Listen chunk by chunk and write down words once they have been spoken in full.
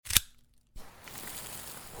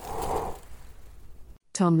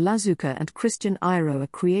Tom Lazuka and Christian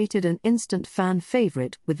Eiroa created an instant fan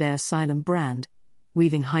favorite with their Asylum brand,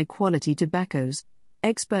 weaving high-quality tobaccos,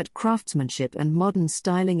 expert craftsmanship and modern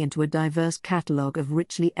styling into a diverse catalogue of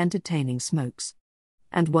richly entertaining smokes.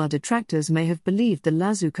 And while detractors may have believed the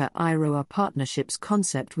Lazuka-Eiroa partnership's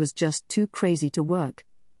concept was just too crazy to work,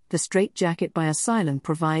 the Straitjacket by Asylum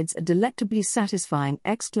provides a delectably satisfying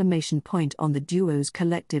exclamation point on the duo's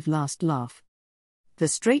collective last laugh. The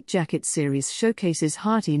Straitjacket series showcases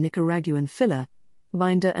hearty Nicaraguan filler,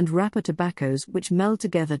 binder and wrapper tobaccos which meld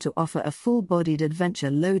together to offer a full-bodied adventure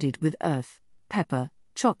loaded with earth, pepper,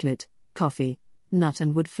 chocolate, coffee, nut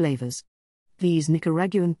and wood flavors. These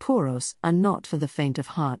Nicaraguan puros are not for the faint of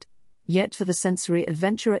heart, yet for the sensory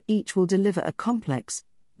adventurer each will deliver a complex,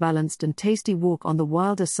 balanced and tasty walk on the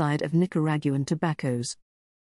wilder side of Nicaraguan tobaccos.